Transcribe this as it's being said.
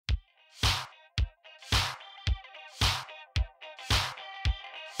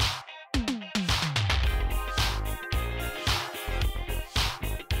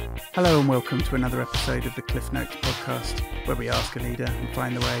Hello and welcome to another episode of the Cliff Notes podcast, where we ask a leader and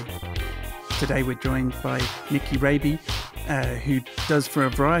find the way. Today we're joined by Nicky Raby, who does for a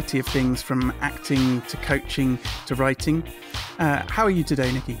variety of things from acting to coaching to writing. How are you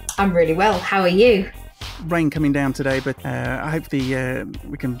today, Nicky? I'm really well. How are you? Rain coming down today, but I hope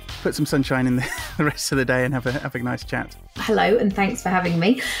we can put some sunshine in the rest of the day and have a nice chat. Hello, and thanks for having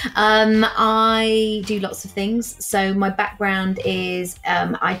me. I do lots of things. So my background is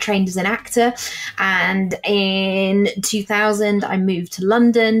I trained as an actor, and in 2000 I moved to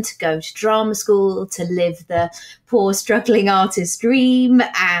London to go to drama school to live the poor struggling artist dream,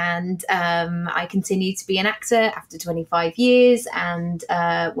 and I continue to be an actor after 25 years and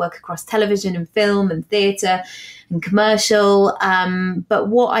work across television and film and theatre and commercial. But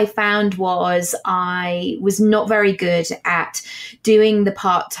what I found was I was not very good at doing the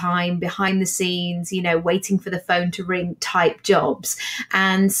part-time behind the scenes, waiting for the phone to ring type jobs.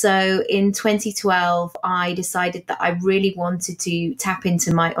 And so in 2012, I decided that I really wanted to tap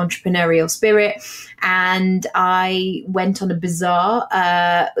into my entrepreneurial spirit. And I went on a bizarre,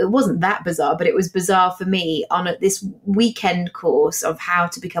 it wasn't that bizarre, but it was bizarre for me, on this weekend course of how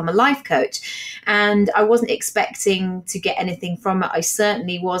to become a life coach. And I wasn't expecting to get anything from it. I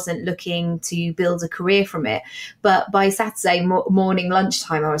certainly wasn't looking to build a career from it. But by Saturday morning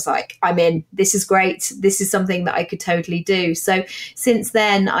lunchtime, I was like, I'm in. This is great. This is something that I could totally do. So since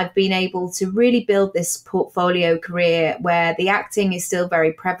then, I've been able to really build this portfolio career where the acting is still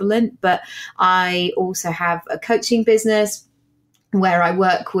very prevalent, but I also have a coaching business where I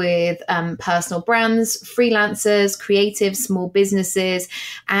work with personal brands, freelancers, creatives, small businesses.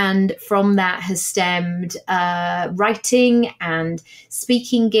 And from that has stemmed writing and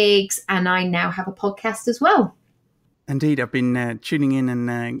speaking gigs. And I now have a podcast as well. Indeed, I've been tuning in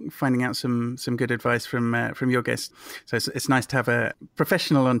and finding out some good advice from your guests. So it's nice to have a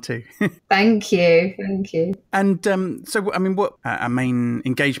professional on too. Thank you. And what a main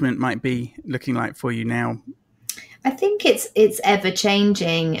engagement might be looking like for you now? I think it's ever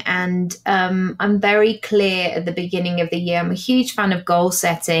changing, and I'm very clear at the beginning of the year. I'm a huge fan of goal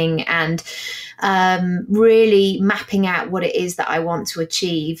setting and really mapping out what it is that I want to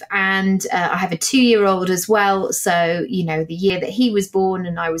achieve. And I have a 2-year-old as well. So, the year that he was born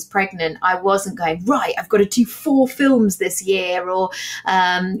and I was pregnant, I wasn't going, right, I've got to do 4 films this year or,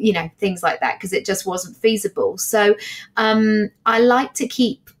 things like that, because it just wasn't feasible. So I like to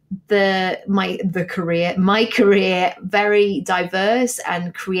keep my career very diverse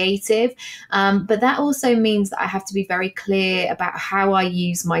and creative, but that also means that I have to be very clear about how I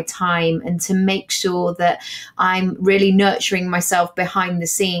use my time and to make sure that I'm really nurturing myself behind the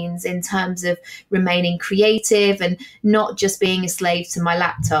scenes in terms of remaining creative and not just being a slave to my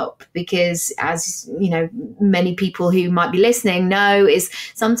laptop, because as many people who might be listening know, is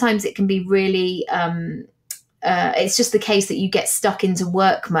sometimes it can be really it's just the case that you get stuck into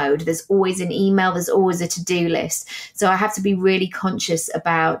work mode. There's always an email, there's always a to-do list. So I have to be really conscious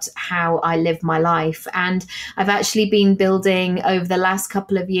about how I live my life. And I've actually been building over the last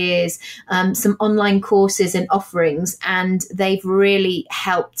couple of years some online courses and offerings, and they've really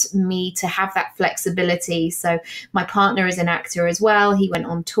helped me to have that flexibility. So my partner is an actor as well. He went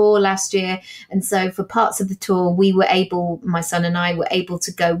on tour last year. And so for parts of the tour, my son and I were able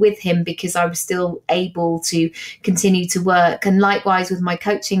to go with him because I was still able to continue to work. And likewise with my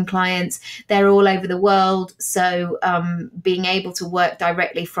coaching clients, they're all over the world. So being able to work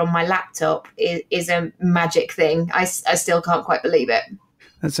directly from my laptop is a magic thing. I still can't quite believe it.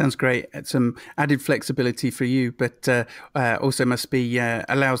 That sounds great. It's some added flexibility for you, but also must be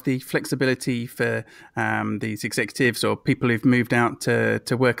allows the flexibility for these executives or people who've moved out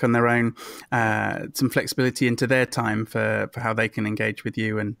to work on their own, some flexibility into their time for how they can engage with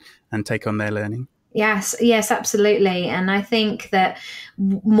you and take on their learning. Yes, absolutely. And I think that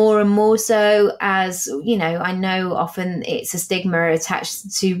more and more so, as I know often it's a stigma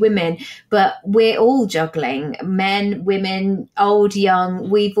attached to women, but we're all juggling, men, women, old, young.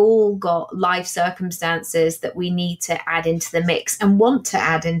 We've all got life circumstances that we need to add into the mix and want to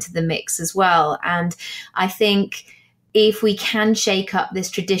add into the mix as well. And I think if we can shake up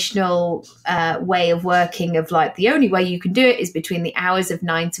this traditional way of working of like the only way you can do it is between the hours of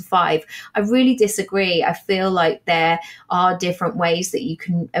 9 to 5, I really disagree. I feel like there are different ways that you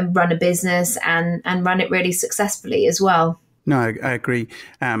can run a business and run it really successfully as well. No, I agree.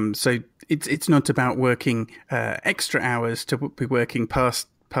 So it's not about working extra hours to be working past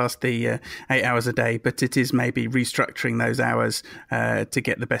past the 8 hours a day, but it is maybe restructuring those hours to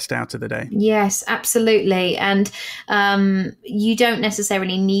get the best out of the day. Yes, absolutely. And you don't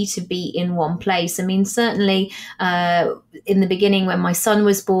necessarily need to be in one place. I mean, certainly in the beginning when my son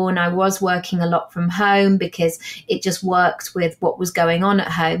was born, I was working a lot from home because it just worked with what was going on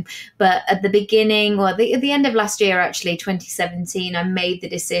at home. But at the beginning, or at the end of last year, actually, 2017, I made the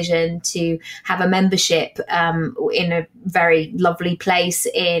decision to have a membership in a very lovely place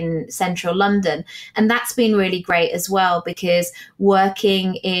in central London. And that's been really great as well, because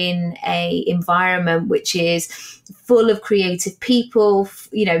working in a environment which is full of creative people,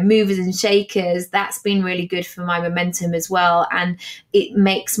 you know, movers and shakers, that's been really good for my momentum as well. And it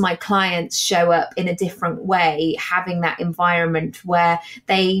makes my clients show up in a different way, having that environment where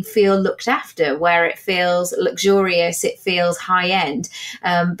they feel looked after, where it feels luxurious, it feels high end.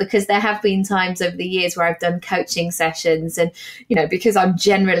 Because there have been times over the years where I've done coaching sessions and, you know, because I'm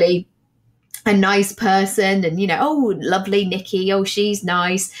generally a nice person and, you know, oh, lovely Nicky, oh, she's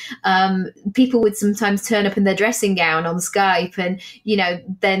nice. People would sometimes turn up in their dressing gown on Skype and, you know,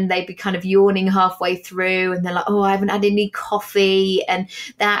 then they'd be kind of yawning halfway through and they're like, oh, I haven't had any coffee. And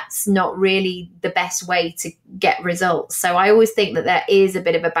that's not really the best way to get results. So I always think that there is a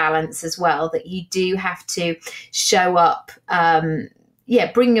bit of a balance as well, that you do have to show up,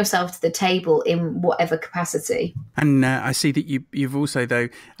 bring yourself to the table in whatever capacity. And I see that you've also, though,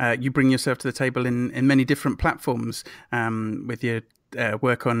 you bring yourself to the table in many different platforms with your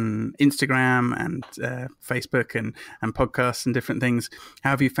work on Instagram and Facebook and podcasts and different things.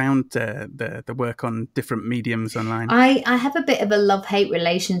 How have you found the work on different mediums online? I have a bit of a love-hate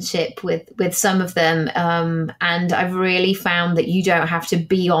relationship with some of them, and I've really found that you don't have to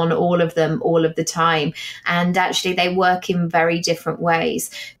be on all of them all of the time, and actually they work in very different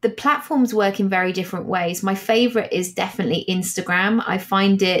ways. The platforms work in very different ways. My favorite is definitely Instagram. I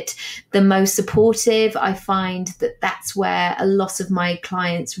find it the most supportive. I find that that's where a lot of my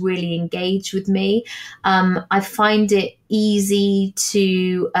clients really engage with me. I find it easy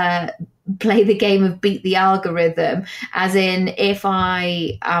to play the game of beat the algorithm, as in if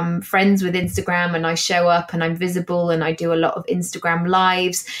I am friends with Instagram and I show up and I'm visible and I do a lot of Instagram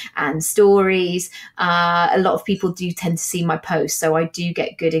lives and stories, a lot of people do tend to see my posts, so I do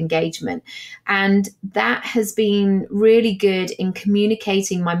get good engagement. And that has been really good in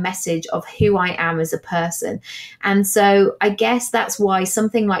communicating my message of who I am as a person. And so I guess that's why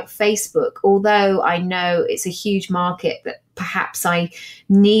something like Facebook, although I know it's a huge market that perhaps I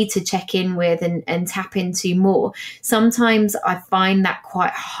need to check in with and tap into more, sometimes I find that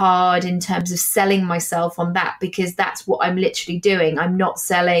quite hard in terms of selling myself on that, because that's what I'm literally doing. I'm not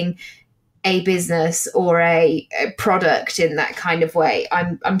selling a business or a product in that kind of way.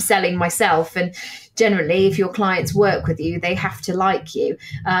 I'm selling myself, and generally if your clients work with you, they have to like you.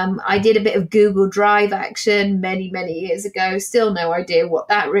 I did a bit of Google Drive action many years ago, still no idea what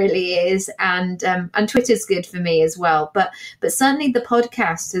that really is, and Twitter's good for me as well, but certainly the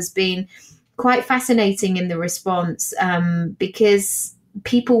podcast has been quite fascinating in the response, because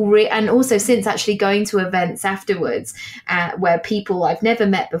people and also since actually going to events afterwards where people I've never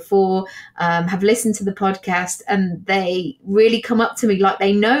met before have listened to the podcast, and they really come up to me like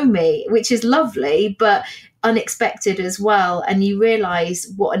they know me, which is lovely but unexpected as well. And you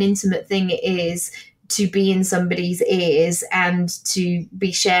realize what an intimate thing it is to be in somebody's ears and to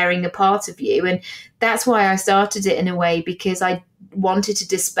be sharing a part of you. And that's why I started it in a way, because I wanted to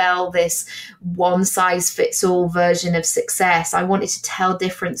dispel this one size fits all version of success. I wanted to tell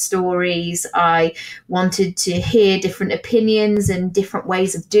different stories. I wanted to hear different opinions and different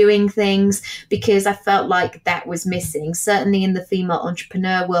ways of doing things, because I felt like that was missing. Certainly in the female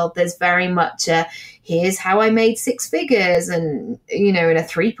entrepreneur world, there's very much here's how I made 6 figures, and, you know, in a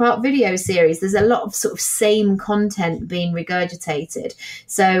 3-part video series, there's a lot of sort of same content being regurgitated.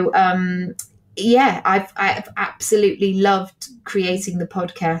 So, I've absolutely loved creating the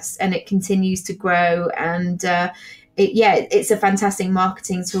podcast, and it continues to grow. And it's a fantastic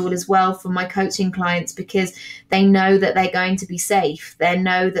marketing tool as well for my coaching clients, because they know that they're going to be safe. They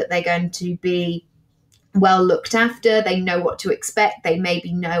know that they're going to be well looked after. They know what to expect. They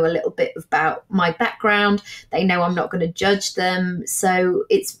maybe know a little bit about my background. They know I'm not going to judge them. So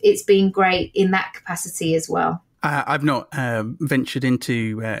it's been great in that capacity as well. I've not ventured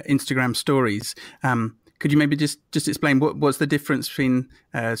into Instagram stories. Could you maybe just explain what's the difference between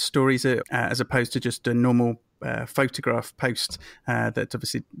stories as opposed to just a normal photograph post that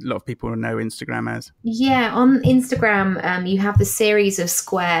obviously a lot of people know Instagram as. Yeah, on Instagram, you have the series of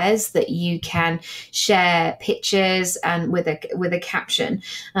squares that you can share pictures and with a caption.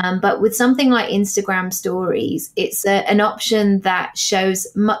 But with something like Instagram Stories, it's an option that shows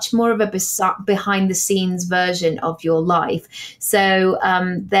much more of a behind the scenes version of your life. So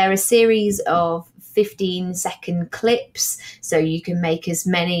there are a series of 15-second clips, so you can make as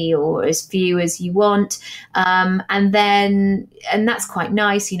many or as few as you want, and that's quite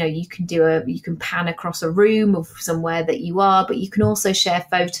nice. You know, you can pan across a room of somewhere that you are, but you can also share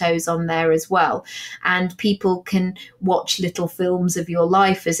photos on there as well, and people can watch little films of your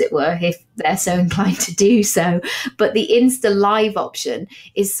life, as it were, if they're so inclined to do so. But the Insta Live option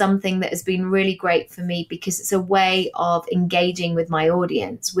is something that has been really great for me because it's a way of engaging with my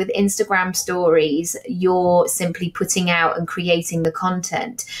audience. With Instagram Stories, you're simply putting out and creating the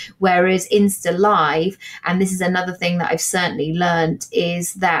content, whereas Insta Live, and this is another thing that I've certainly learned,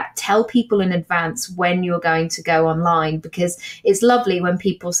 is that tell people in advance when you're going to go online, because it's lovely when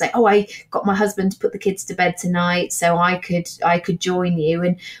people say, oh, I got my husband to put the kids to bed tonight so I could join you.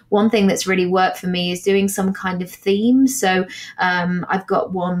 And one thing that's really worked for me is doing some kind of theme. So I've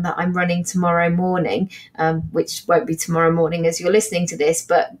got one that I'm running tomorrow morning, which won't be tomorrow morning as you're listening to this,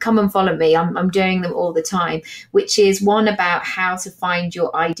 but come and follow me. I'm doing them all the time, which is one about how to find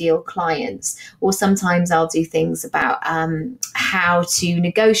your ideal clients, or sometimes I'll do things about how to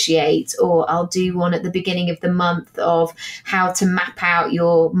negotiate, or I'll do one at the beginning of the month of how to map out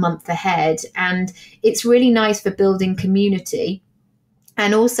your month ahead. And it's really nice for building community,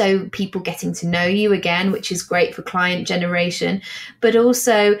 and also people getting to know you again, which is great for client generation, but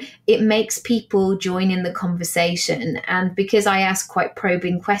also it makes people join in the conversation. And because I ask quite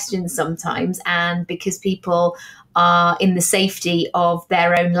probing questions sometimes, and because people are in the safety of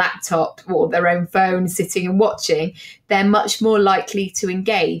their own laptop or their own phone sitting and watching, they're much more likely to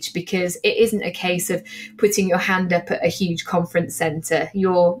engage, because it isn't a case of putting your hand up at a huge conference center.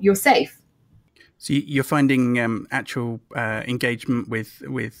 You're safe. So you're finding actual engagement with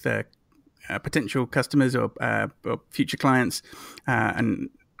potential customers or future clients and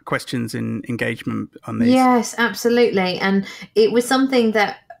questions in engagement on these? Yes, absolutely. And it was something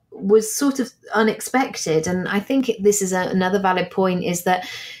that was sort of unexpected. And I think this is another valid point, is that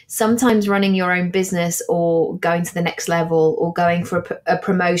sometimes running your own business or going to the next level or going for a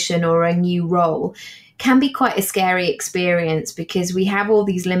promotion or a new role can be quite a scary experience, because we have all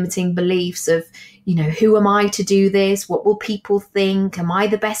these limiting beliefs of, you know, who am I to do this? What will people think? Am I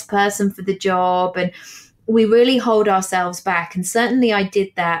the best person for the job? And we really hold ourselves back. And certainly I did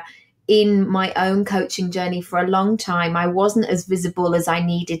that in my own coaching journey for a long time. I wasn't as visible as I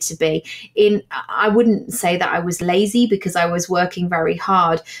needed to be. I wouldn't say that I was lazy, because I was working very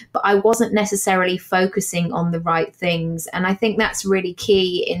hard, but I wasn't necessarily focusing on the right things. And I think that's really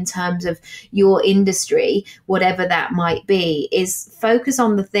key in terms of your industry, whatever that might be, is focus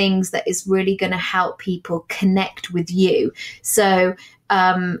on the things that is really going to help people connect with you. So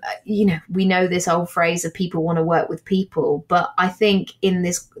you know, we know this old phrase of people want to work with people, but I think in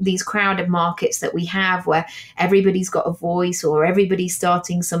these crowded markets that we have, where everybody's got a voice or everybody's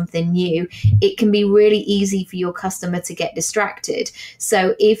starting something new, it can be really easy for your customer to get distracted.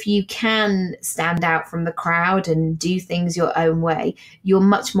 So if you can stand out from the crowd and do things your own way, you're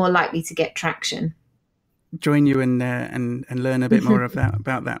much more likely to get traction. Join you and learn a bit more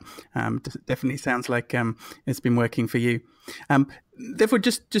about that. Definitely sounds like it's been working for you. Therefore,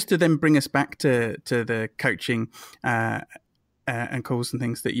 just to then bring us back to the coaching and calls and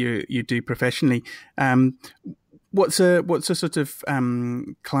things that you do professionally, what's a sort of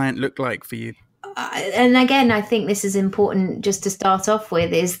client look like for you? And again, I think this is important just to start off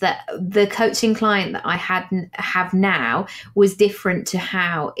with, is that the coaching client that I have now was different to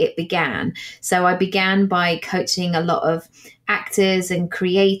how it began. So I began by coaching a lot of actors and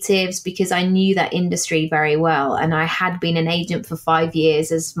creatives, because I knew that industry very well, and I had been an agent for 5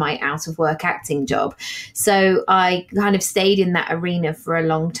 years as my out of work acting job. So I kind of stayed in that arena for a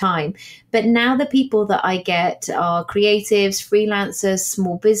long time. But now the people that I get are creatives, freelancers,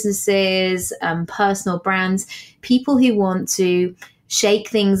 small businesses, personal brands, people who want to shake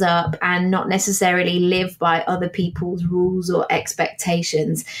things up and not necessarily live by other people's rules or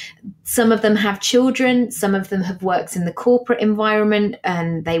expectations. Some of them have children, some of them have worked in the corporate environment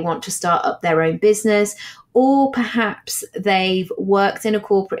and they want to start up their own business, or perhaps they've worked in a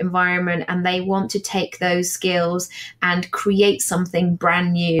corporate environment and they want to take those skills and create something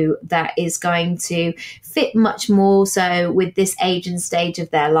brand new that is going to fit much more so with this age and stage of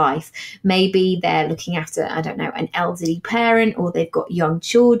their life. Maybe they're looking after, I don't know, an elderly parent, or they've got young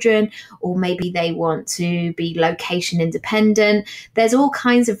children, or maybe they want to be location independent. There's all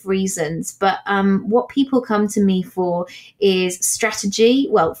kinds of reasons, but what people come to me for is strategy.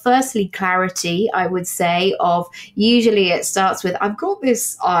 Well, firstly, clarity, I would say, of usually it starts with, I've got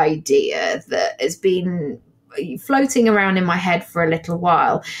this idea that has been floating around in my head for a little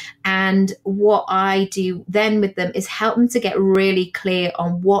while. And what I do then with them is help them to get really clear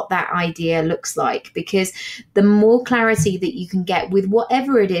on what that idea looks like. Because the more clarity that you can get with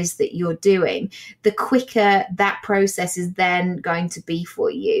whatever it is that you're doing, the quicker that process is then going to be for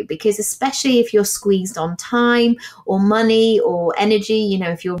you. Because especially if you're squeezed on time or money or energy, you know,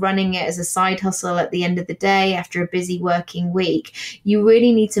 if you're running it as a side hustle at the end of the day after a busy working week, you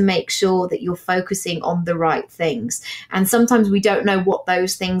really need to make sure that you're focusing on the right things. And sometimes we don't know what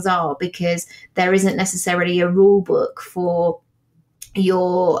those things are because there isn't necessarily a rule book for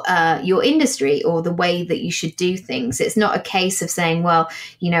your industry or the way that you should do things. It's not a case of saying, well,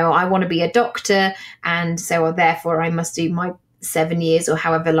 you know, I want to be a doctor, and so therefore I must do my 7 years or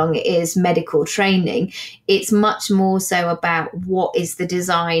however long it is medical training. It's much more so about what is the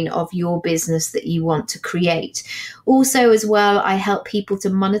design of your business that you want to create. Also, as well, I help people to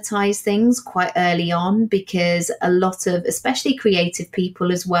monetize things quite early on, because a lot of, especially creative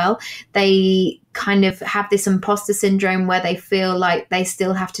people as well, they kind of have this imposter syndrome where they feel like they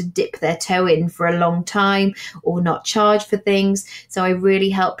still have to dip their toe in for a long time or not charge for things. So I really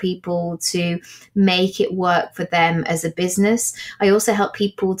help people to make it work for them as a business. I also help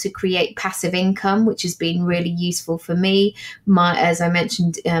people to create passive income, which has been really useful for me. As I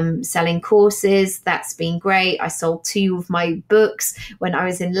mentioned, selling courses, that's been great. I sold 2 of my books when I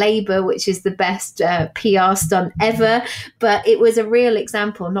was in labor, which is the best PR stunt ever. But it was a real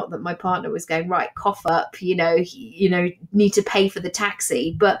example, not that my partner was going, right, cough up, you know, need to pay for the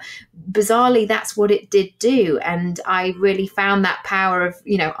taxi. But bizarrely, that's what it did do. And I really found that power of,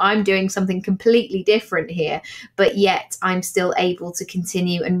 you know, I'm doing something completely different here, but yet I'm still able to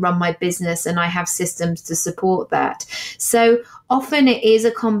continue and run my business, and I have systems to support that. So often it is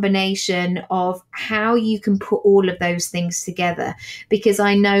a combination of how you can put all of those things together, because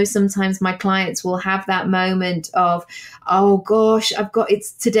I know sometimes my clients will have that moment of, oh gosh,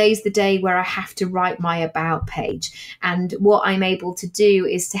 today's the day where I have to write my about page. And what I'm able to do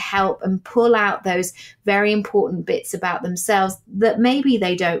is to help and pull out those very important bits about themselves that maybe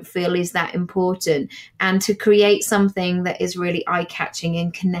they don't feel is that important, and to create something that is really eye-catching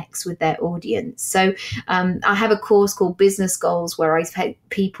and connects with their audience. So I have a course called Business Goals where I take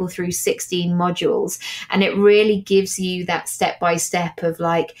people through 16 modules, and it really gives you that step-by-step of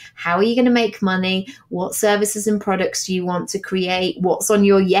like, how are you going to make money? What services and products do you want to create? What's on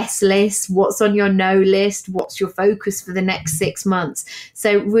your yes list? What's on your no list? What's your focus for the next 6 months?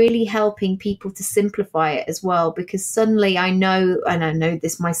 So really helping people to simplify it as well, because suddenly I know, and I know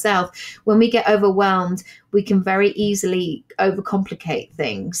this myself, when we get overwhelmed, we can very easily overcomplicate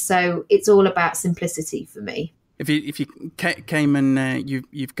things. So it's all about simplicity for me. If you came and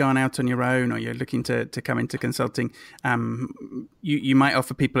you've gone out on your own, or you're looking to come into consulting, you might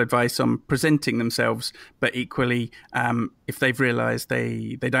offer people advice on presenting themselves, but equally, if they've realised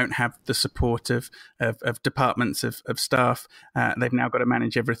they don't have the support of departments of staff, they've now got to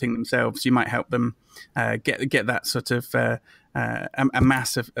manage everything themselves. You might help them get that sort of a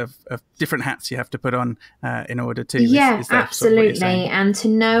mass of different hats you have to put on in order to. Yeah, is that absolutely. Sort of and to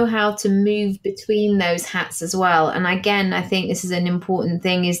know how to move between those hats as well. And again, I think this is an important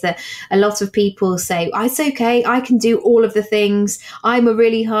thing, is that a lot of people say, oh, it's okay, I can do all of the things. I'm a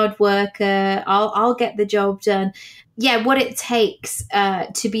really hard worker. I'll get the job done. Yeah, what it takes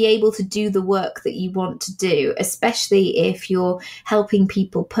to be able to do the work that you want to do, especially if you're helping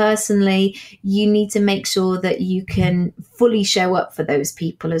people personally, you need to make sure that you can fully show up for those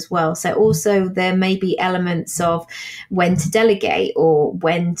people as well. So also there may be elements of when to delegate, or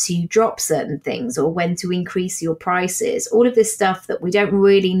when to drop certain things, or when to increase your prices, all of this stuff that we don't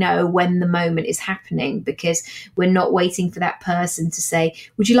really know when the moment is happening, because we're not waiting for that person to say,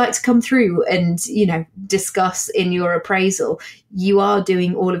 would you like to come through and, you know, discuss in your appraisal. You are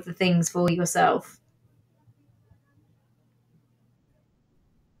doing all of the things for yourself.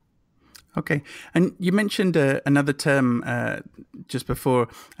 Okay. And you mentioned another term just before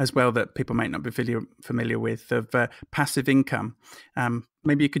as well that people might not be familiar with, of passive income.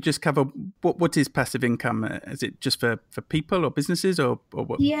 Maybe you could just cover what is passive income? Is it just for people or businesses, or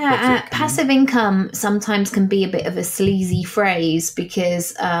what? Yeah, passive income sometimes can be a bit of a sleazy phrase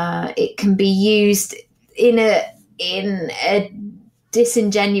because it can be used in a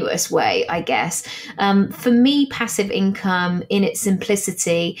disingenuous way, I guess. For me, passive income in its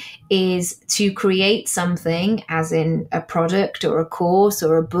simplicity is to create something, as in a product or a course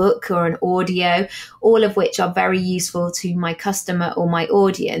or a book or an audio, all of which are very useful to my customer or my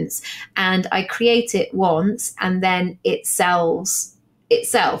audience. And I create it once and then it sells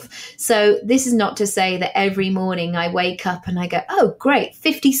itself. So this is not to say that every morning I wake up and I go, oh, great,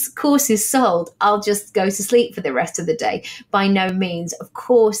 50 courses sold, I'll just go to sleep for the rest of the day. By no means. Of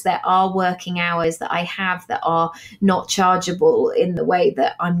course, there are working hours that I have that are not chargeable in the way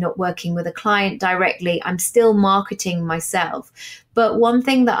that I'm not working with a client directly. I'm still marketing myself. But one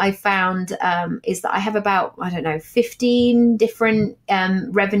thing that I found is that I have about, 15 different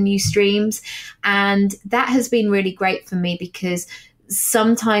revenue streams. And that has been really great for me because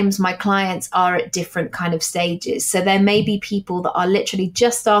sometimes my clients are at different kind of stages. So there may be people that are literally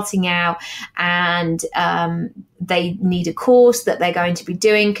just starting out and they need a course that they're going to be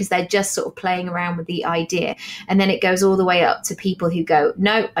doing because they're just sort of playing around with the idea. And then it goes all the way up to people who go,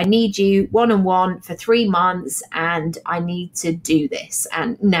 no, I need you one-on-one for 3 months and I need to do this.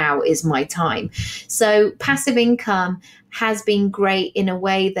 And now is my time. So passive income has been great in a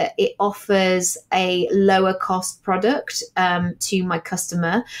way that it offers a lower cost product to my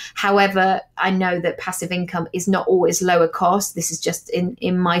customer. However, I know that passive income is not always lower cost. This is just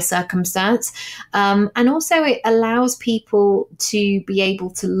in my circumstance. And also it allows people to be able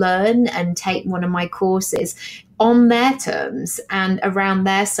to learn and take one of my courses on their terms and around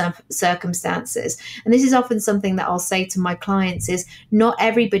their circumstances. And this is often something that I'll say to my clients is not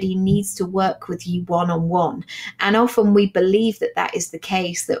everybody needs to work with you one-on-one. And often we believe that that is the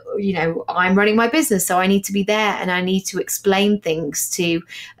case, that, I'm running my business, so I need to be there and I need to explain things to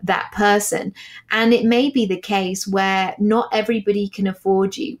that person. And it may be the case where not everybody can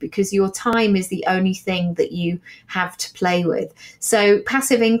afford you because your time is the only thing that you have to play with. So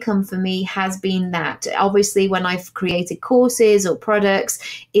passive income for me has been that. Obviously, when I've created courses or products,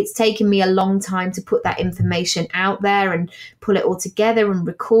 it's taken me a long time to put that information out there and pull it all together and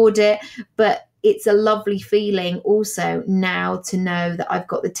record it. But it's a lovely feeling also now to know that I've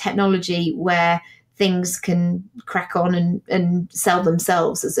got the technology where things can crack on and sell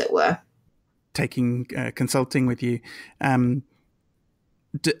themselves, as it were. Taking consulting with you,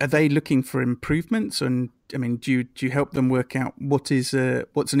 are they looking for improvements? And do you help them work out what's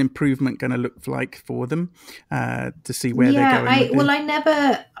an improvement going to look like for them to see where they're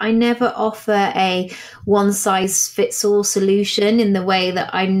going? I never offer a one size fits all solution in the way that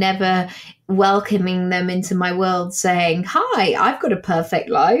I'm never welcoming them into my world saying, hi, I've got a perfect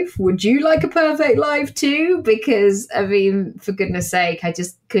life. Would you like a perfect life too? Because for goodness sake, I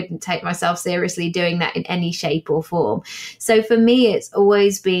just couldn't take myself seriously doing that in any shape or form. So for me, it's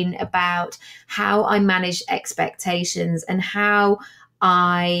always been about how I manage expectations and how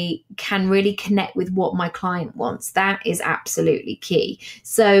I can really connect with what my client wants. That is absolutely key.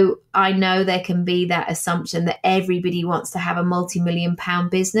 So I know there can be that assumption that everybody wants to have a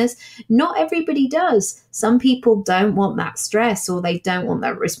multi-million-pound business. Not everybody does. Some people don't want that stress or they don't want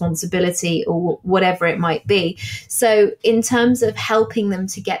that responsibility or whatever it might be. So in terms of helping them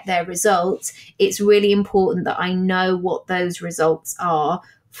to get their results, it's really important that I know what those results are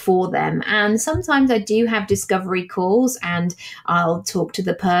for them. And sometimes I do have discovery calls and I'll talk to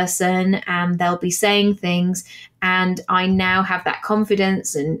the person and they'll be saying things, and I now have that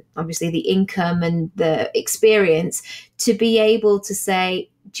confidence and obviously the income and the experience to be able to say,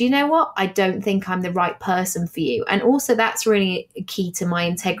 do you know what? I don't think I'm the right person for you. And also that's really key to my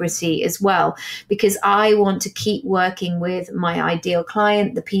integrity as well, because I want to keep working with my ideal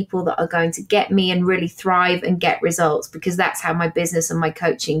client, the people that are going to get me and really thrive and get results, because that's how my business and my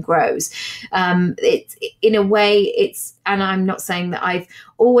coaching grows. It's in a way and I'm not saying that I've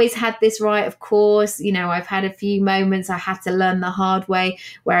always had this right. Of course, I've had a few moments I had to learn the hard way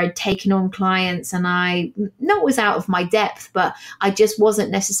where I'd taken on clients and I not was out of my depth, but I just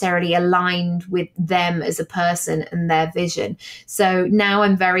wasn't necessarily aligned with them as a person and their vision. So now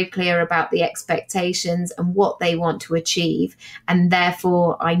I'm very clear about the expectations and what they want to achieve. And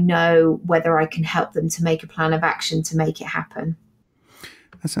therefore I know whether I can help them to make a plan of action to make it happen.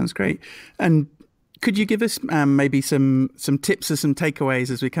 That sounds great. And could you give us maybe some tips or some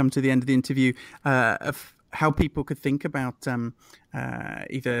takeaways as we come to the end of the interview of how people could think about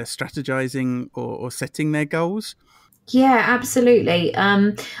either strategizing or setting their goals? Yeah, absolutely.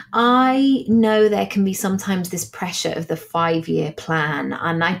 I know there can be sometimes this pressure of the 5 year plan,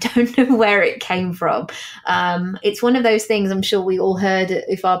 and I don't know where it came from. It's one of those things I'm sure we all heard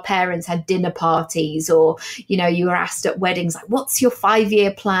if our parents had dinner parties, or, you were asked at weddings, like, what's your 5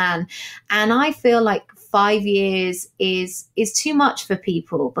 year plan? And I feel like 5 years is too much for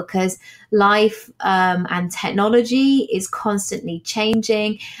people, because life and technology is constantly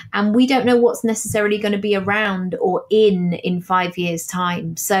changing, and we don't know what's necessarily going to be around or in 5 years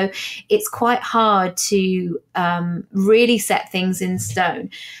time. So it's quite hard to really set things in stone.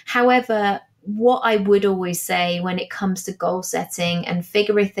 However, what I would always say when it comes to goal setting and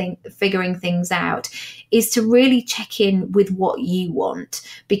figuring things out is to really check in with what you want,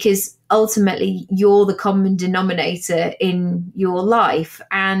 because ultimately you're the common denominator in your life,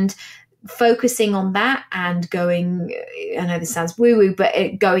 and focusing on that and going, I know this sounds woo-woo, but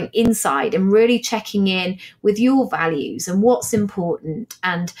going inside and really checking in with your values and what's important,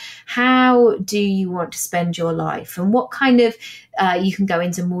 and how do you want to spend your life, and what kind of, you can go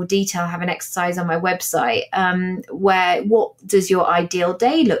into more detail. I have an exercise on my website where, what does your ideal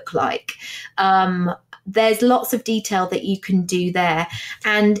day look like? There's lots of detail that you can do there.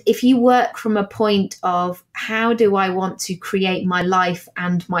 And if you work from a point of, how do I want to create my life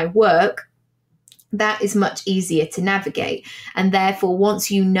and my work, that is much easier to navigate. And therefore, once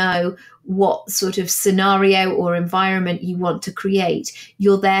you know what sort of scenario or environment you want to create,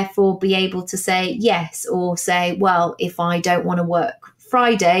 you'll therefore be able to say yes, or say, well, if I don't want to work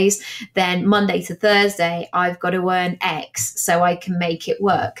Fridays, then Monday to Thursday, I've got to earn X so I can make it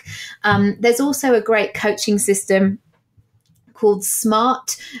work. There's also a great coaching system called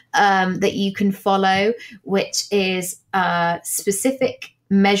SMART that you can follow, which is specific,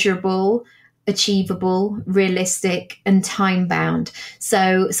 measurable, achievable, realistic, and time bound.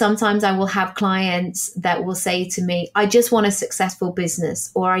 So sometimes I will have clients that will say to me, I just want a successful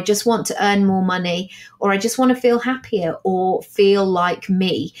business, or I just want to earn more money, or I just want to feel happier or feel like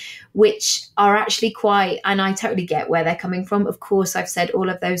me, which are actually quite, and I totally get where they're coming from. Of course, I've said all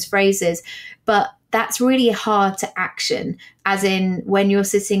of those phrases, but that's really hard to action, as in when you're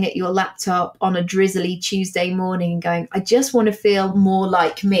sitting at your laptop on a drizzly Tuesday morning and going, I just want to feel more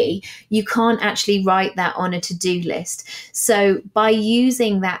like me. You can't actually write that on a to-do list. So by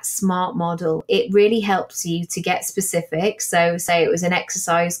using that SMART model, it really helps you to get specific. So say it was an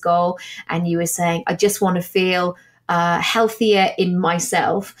exercise goal and you were saying, I just want to feel healthier in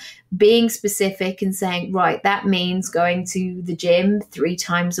myself. Being specific and saying, right, that means going to the gym 3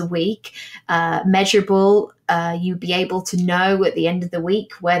 times a week. Measurable, you'd be able to know at the end of the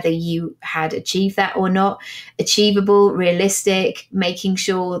week whether you had achieved that or not. Achievable, realistic, making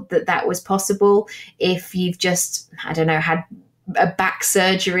sure that that was possible. If you've just, I don't know, had a back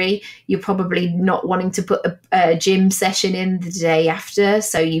surgery, you're probably not wanting to put a gym session in the day after.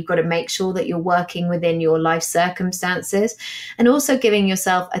 So you've got to make sure that you're working within your life circumstances, and also giving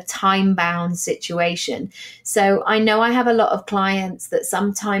yourself a time-bound situation. So I know I have a lot of clients that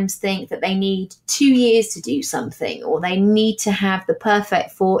sometimes think that they need 2 years to do something, or they need to have the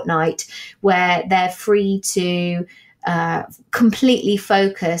perfect fortnight where they're free to completely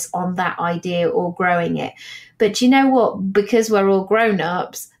focus on that idea or growing it. But you know what? Because we're all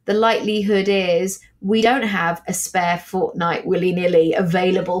grown-ups, the likelihood is we don't have a spare fortnight willy-nilly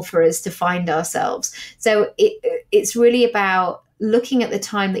available for us to find ourselves. So it's really about looking at the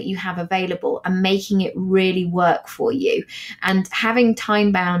time that you have available and making it really work for you. And having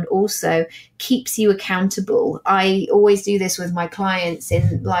time bound also keeps you accountable. I always do this with my clients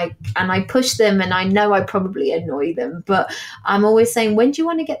and I push them, and I know I probably annoy them, but I'm always saying, when do you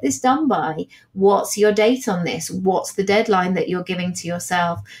want to get this done by? What's your date on this? What's the deadline that you're giving to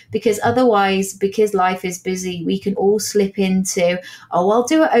yourself? Because otherwise, because life is busy, we can all slip into, oh, I'll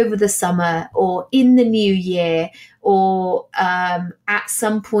do it over the summer or in the new year, or at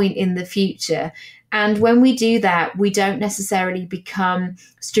some point in the future. And when we do that, we don't necessarily become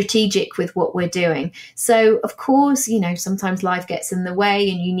strategic with what we're doing. So, of course, sometimes life gets in the way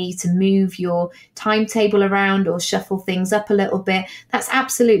and you need to move your timetable around or shuffle things up a little bit. That's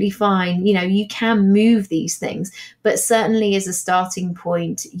absolutely fine. You can move these things, but certainly as a starting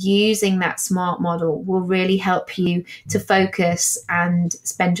point, using that SMART model will really help you to focus and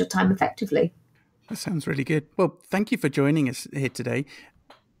spend your time effectively. That sounds really good. Well, thank you for joining us here today.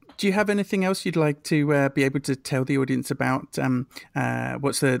 Do you have anything else you'd like to be able to tell the audience about?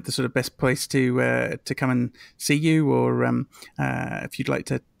 What's the sort of best place to come and see you, or if you'd like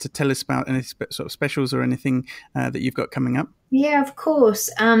to tell us about any sort of specials or anything that you've got coming up? Yeah, of course.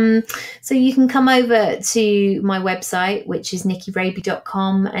 So you can come over to my website, which is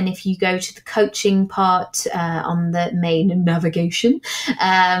nickyraby.com. And if you go to the coaching part on the main navigation,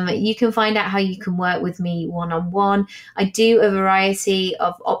 you can find out how you can work with me one-on-one. I do a variety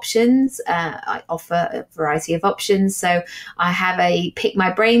of options. I offer a variety of options. So I have a pick my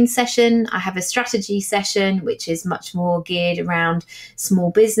brain session. I have a strategy session, which is much more geared around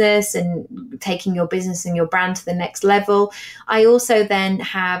small business and taking your business and your brand to the next level. I also then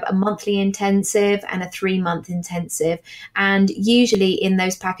have a monthly intensive and a 3-month intensive. And usually in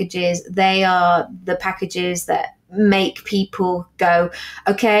those packages, they are the packages that make people go,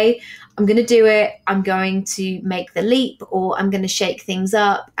 okay, I'm going to do it. I'm going to make the leap, or I'm going to shake things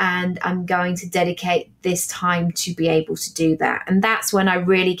up, and I'm going to dedicate this time to be able to do that. And that's when I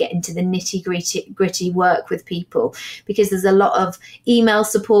really get into the nitty-gritty work with people, because there's a lot of email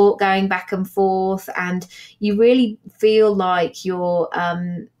support going back and forth, and you really feel like you're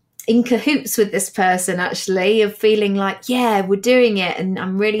in cahoots with this person, actually, of feeling like, yeah, we're doing it, and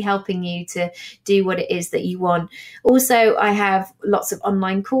I'm really helping you to do what it is that you want. Also, I have lots of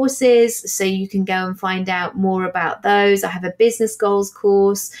online courses, so you can go and find out more about those. I have a business goals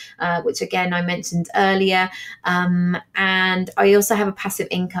course, which again I mentioned earlier, and I also have a passive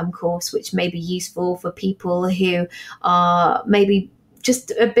income course, which may be useful for people who are maybe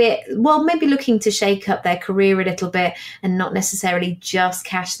just a bit, well, maybe looking to shake up their career a little bit and not necessarily just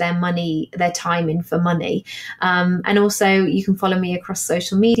cash their time in for money. And also you can follow me across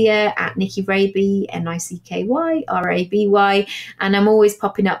social media at Nicky Raby, NICKYRABY. And I'm always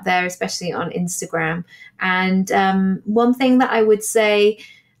popping up there, especially on Instagram. And one thing that I would say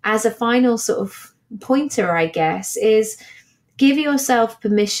as a final sort of pointer, I guess, is give yourself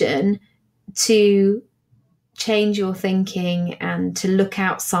permission to change your thinking and to look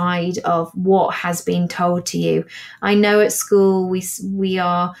outside of what has been told to you. I know at school we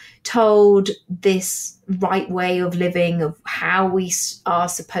are told this right way of living, of how we are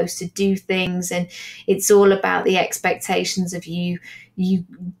supposed to do things, and it's all about the expectations of you. You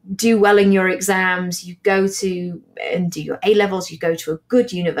do well in your exams, you go to and do your A-levels, you go to a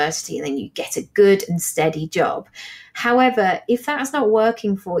good university, and then you get a good and steady job. However, if that's not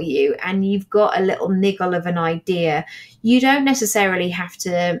working for you and you've got a little niggle of an idea, you don't necessarily have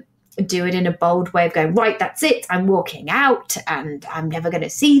to do it in a bold way of going, right, that's it, I'm walking out and I'm never going to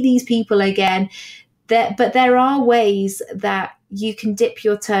see these people again. But there are ways that you can dip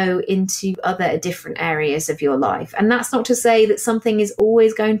your toe into other different areas of your life. And that's not to say that something is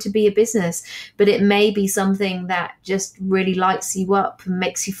always going to be a business, but it may be something that just really lights you up and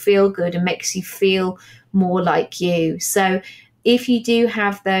makes you feel good and makes you feel more like you. So if you do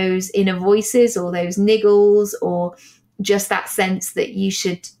have those inner voices or those niggles, or just that sense that you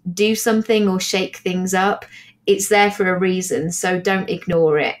should do something or shake things up, it's there for a reason. So don't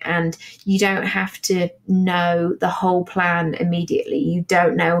ignore it. And you don't have to know the whole plan immediately. You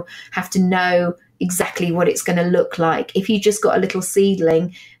don't have to know exactly what it's going to look like. If you just got a little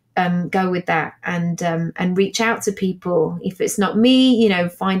seedling, go with that and reach out to people. If it's not me,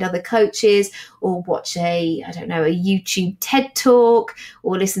 find other coaches, or watch a YouTube TED talk,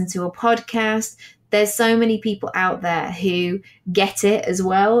 or listen to a podcast. There's so many people out there who get it as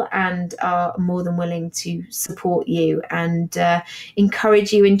well and are more than willing to support you and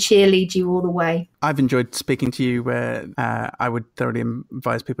encourage you and cheerlead you all the way. I've enjoyed speaking to you. I would thoroughly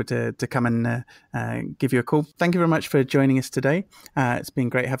advise people to come and give you a call. Thank you very much for joining us today. It's been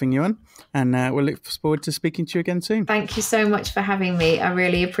great having you on, and we'll look forward to speaking to you again soon. Thank you so much for having me. I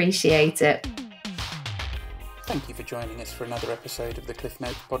really appreciate it. Thank you for joining us for another episode of the Cliff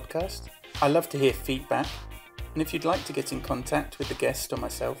Notes podcast. I love to hear feedback, and if you'd like to get in contact with the guest or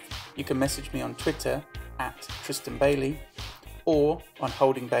myself, you can message me on Twitter at Tristan Bailey or on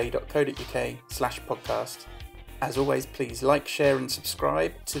holdingbay.co.uk/podcast. As always, please like, share and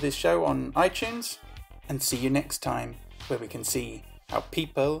subscribe to this show on iTunes, and see you next time, where we can see how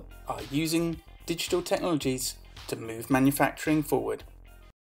people are using digital technologies to move manufacturing forward.